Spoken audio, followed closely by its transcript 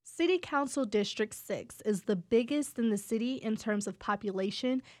City Council District 6 is the biggest in the city in terms of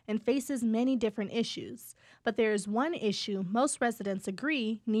population and faces many different issues. But there is one issue most residents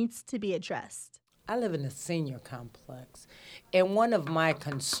agree needs to be addressed. I live in a senior complex, and one of my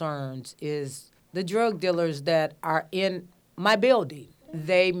concerns is the drug dealers that are in my building.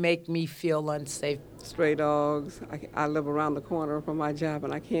 They make me feel unsafe. Stray dogs. I live around the corner from my job,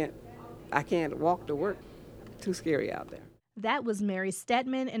 and I can't walk to work. Too scary out there. That was Mary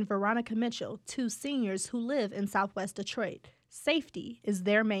Stedman and Veronica Mitchell, two seniors who live in Southwest Detroit. Safety is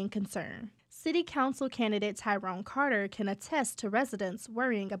their main concern. City Council candidate Tyrone Carter can attest to residents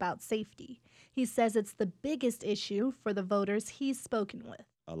worrying about safety. He says it's the biggest issue for the voters he's spoken with.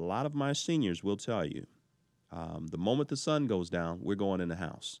 A lot of my seniors will tell you, the moment the sun goes down, we're going in the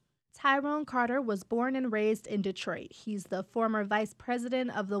house. Tyrone Carter was born and raised in Detroit. He's the former vice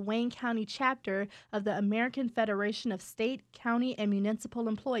president of the Wayne County chapter of the American Federation of State, County, and Municipal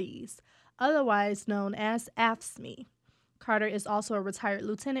Employees, otherwise known as AFSCME. Carter is also a retired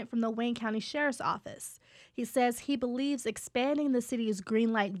lieutenant from the Wayne County Sheriff's Office. He says he believes expanding the city's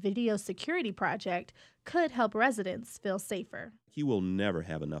Greenlight video security project could help residents feel safer. You will never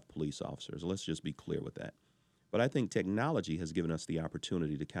have enough police officers. Let's just be clear with that. But I think technology has given us the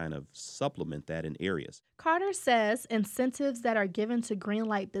opportunity to kind of supplement that in areas. Carter says incentives that are given to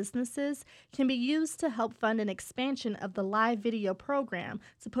Greenlight businesses can be used to help fund an expansion of the live video program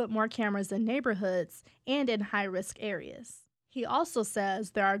to put more cameras in neighborhoods and in high-risk areas. He also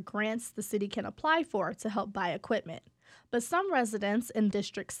says there are grants the city can apply for to help buy equipment. But some residents in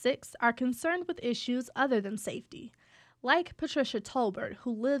District 6 are concerned with issues other than safety, like Patricia Tolbert,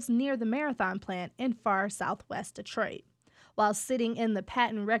 who lives near the Marathon plant in far southwest Detroit. While sitting in the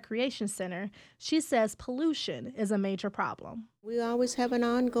Patton Recreation Center, she says pollution is a major problem. We always have an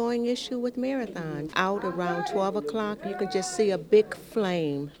ongoing issue with Marathon. Out around 12 o'clock, you can just see a big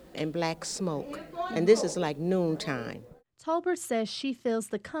flame and black smoke, and this is like noontime. Tolbert says she feels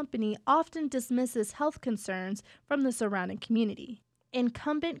the company often dismisses health concerns from the surrounding community.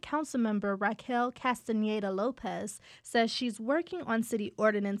 Incumbent Councilmember Raquel Castaneda Lopez says she's working on city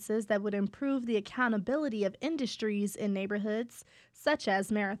ordinances that would improve the accountability of industries in neighborhoods, such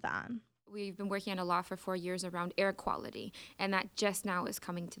as Marathon. We've been working on a law for 4 years around air quality, and that just now is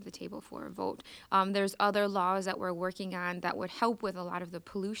coming to the table for a vote. There's other laws that we're working on that would help with a lot of the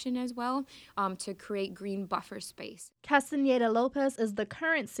pollution as well, to create green buffer space. Castaneda Lopez is the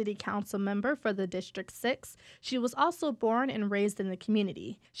current city council member for the District 6. She was also born and raised in the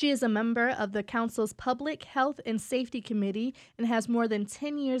community. She is a member of the council's Public Health and Safety Committee and has more than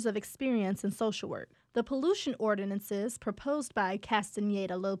 10 years of experience in social work. The pollution ordinances proposed by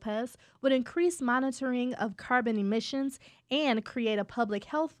Castaneda Lopez would increase monitoring of carbon emissions and create a public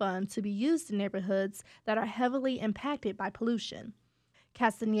health fund to be used in neighborhoods that are heavily impacted by pollution.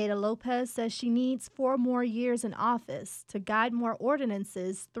 Castaneda Lopez says she needs 4 more years in office to guide more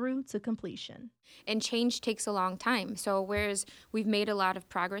ordinances through to completion. And change takes a long time. So whereas we've made a lot of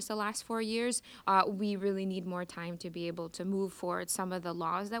progress the last 4 years, we really need more time to be able to move forward some of the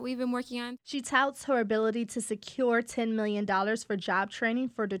laws that we've been working on. She touts her ability to secure $10 million for job training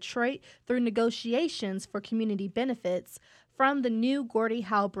for Detroit through negotiations for community benefits from the new Gordie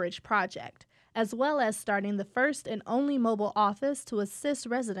Howe Bridge project, as well as starting the first and only mobile office to assist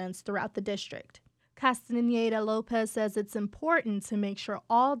residents throughout the district. Castaneda Lopez says it's important to make sure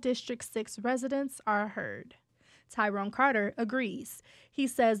all District 6 residents are heard. Tyrone Carter agrees. He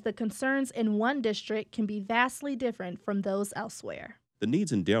says the concerns in one district can be vastly different from those elsewhere. The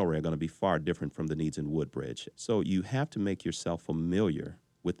needs in Delray are going to be far different from the needs in Woodbridge. So you have to make yourself familiar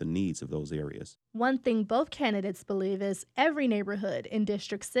with the needs of those areas. One thing both candidates believe is every neighborhood in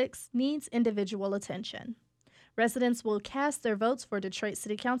District 6 needs individual attention. Residents will cast their votes for Detroit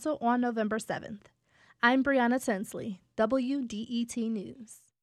City Council on November 7th. I'm Brianna Tinsley, WDET News.